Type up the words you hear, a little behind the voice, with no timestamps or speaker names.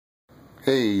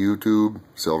Hey YouTube,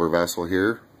 Silver Vessel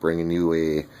here, bringing you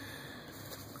a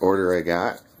order I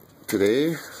got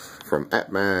today from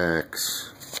APMEX.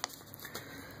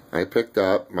 I picked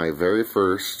up my very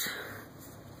first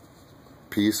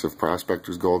piece of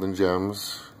Prospector's Golden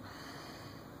Gems.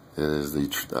 It is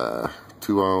the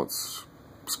 2-ounce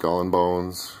skull and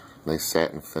bones. Nice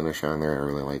satin finish on there. I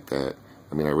really like that.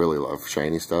 I mean, I really love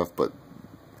shiny stuff, but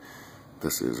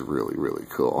this is really, really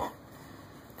cool.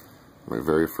 My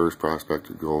very first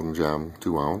Prospector Golden Gem,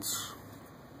 2-ounce.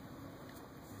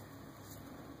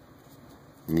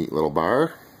 Neat little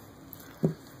bar.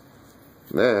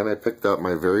 Then I picked up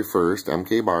my very first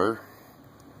MK bar,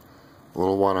 a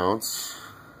little 1-ounce.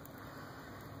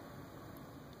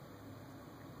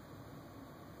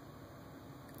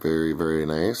 Very, very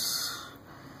nice.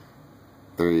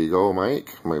 There you go,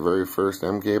 Mike. My very first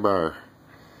MK bar.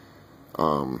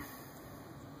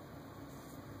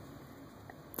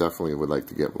 Definitely would like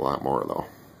to get a lot more though.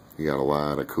 You got a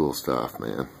lot of cool stuff,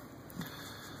 man.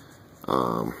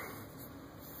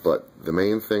 But the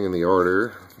main thing in the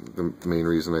order, the main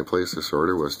reason I placed this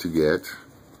order was to get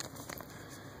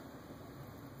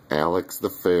Alyx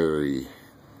the Fairy,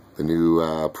 the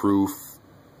new proof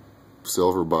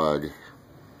silver bug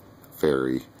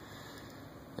fairy.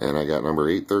 And I got number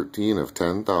 813 of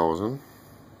 10,000.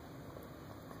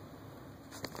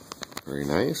 Very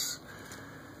nice.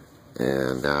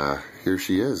 And here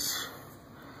she is.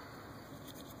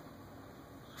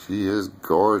 She is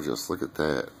gorgeous. Look at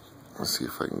that. Let's see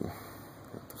if I can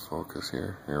get the focus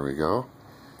here. Here we go.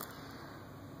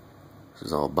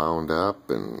 She's all bound up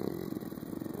and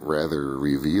rather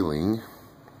revealing.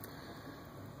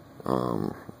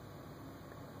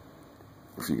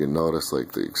 If you can notice,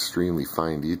 like, the extremely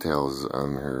fine details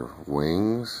on her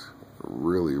wings,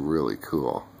 really, really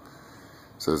cool.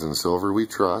 It says, "In silver we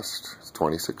trust." It's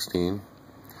 2016.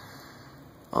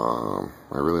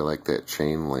 I really like that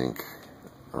chain link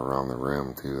around the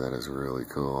rim too. That is really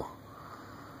cool.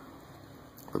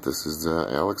 But this is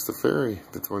Alyx the Fairy,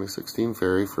 the 2016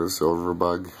 fairy for the silver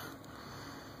bug.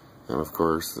 And of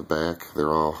course the back,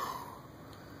 they're all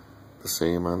the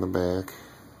same on the back.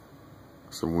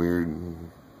 Some weird,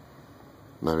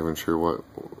 not even sure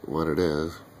what it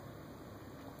is,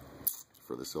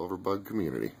 for the silver bug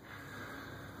community.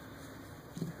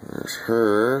 There's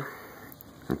her.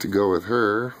 And to go with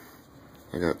her,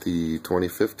 I got the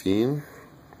 2015.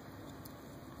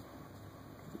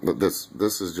 But this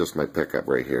is just my pickup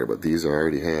right here. But these I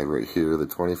already had right here. The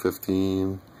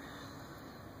 2015.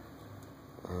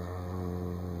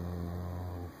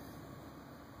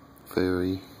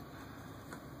 Fairy.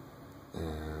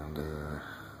 And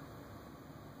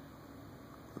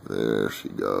there she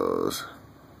goes.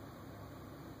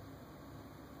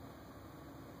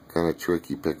 Kind of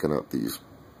tricky picking up these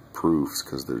proofs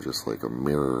because they're just like a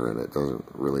mirror and it doesn't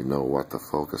really know what to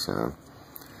focus on.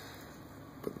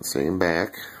 But the same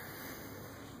back.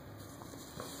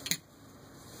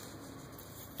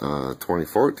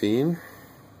 2014.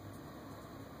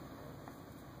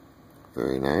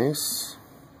 Very nice.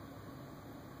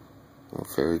 Little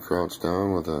fairy crouched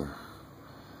down with a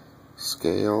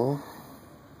scale.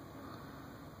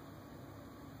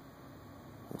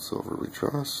 Silver we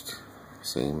trust.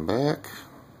 Same back.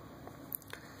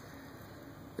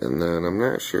 And then I'm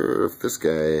not sure if this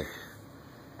guy,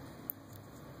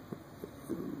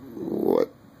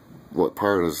 what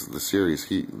part of the series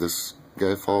this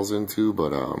guy falls into,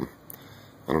 but I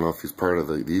don't know if he's part of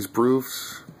these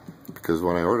proofs, because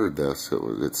when I ordered this,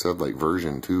 it said like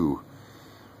version 2,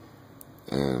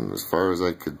 and as far as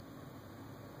I could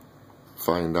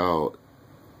find out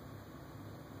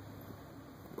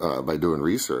by doing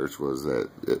research, was that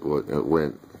it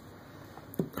went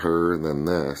her and then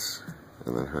this,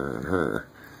 and then her and her.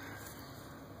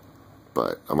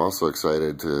 But I'm also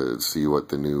excited to see what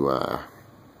the new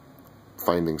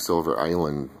Finding Silver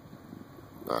Island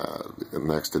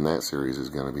next in that series is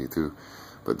going to be too.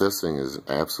 But this thing is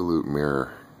absolute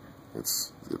mirror.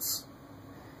 It's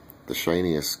the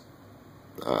shiniest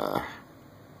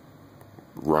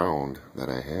round that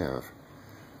I have.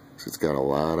 So it's got a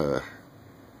lot of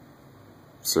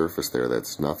surface there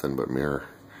that's nothing but mirror.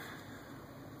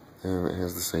 And it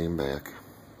has the same back.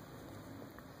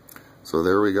 So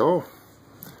there we go.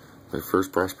 My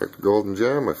first Prospector Golden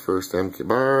Gem, my first MK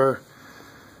bar,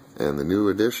 and the new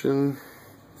addition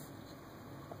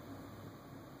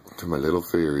to my little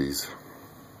fairies.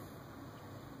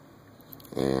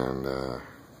 And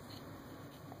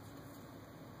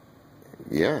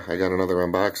yeah, I got another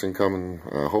unboxing coming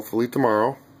hopefully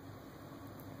tomorrow.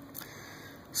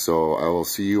 So I will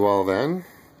see you all then.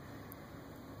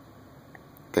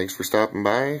 Thanks for stopping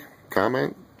by.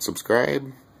 Comment,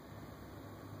 subscribe,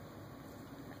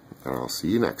 and I'll see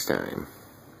you next time.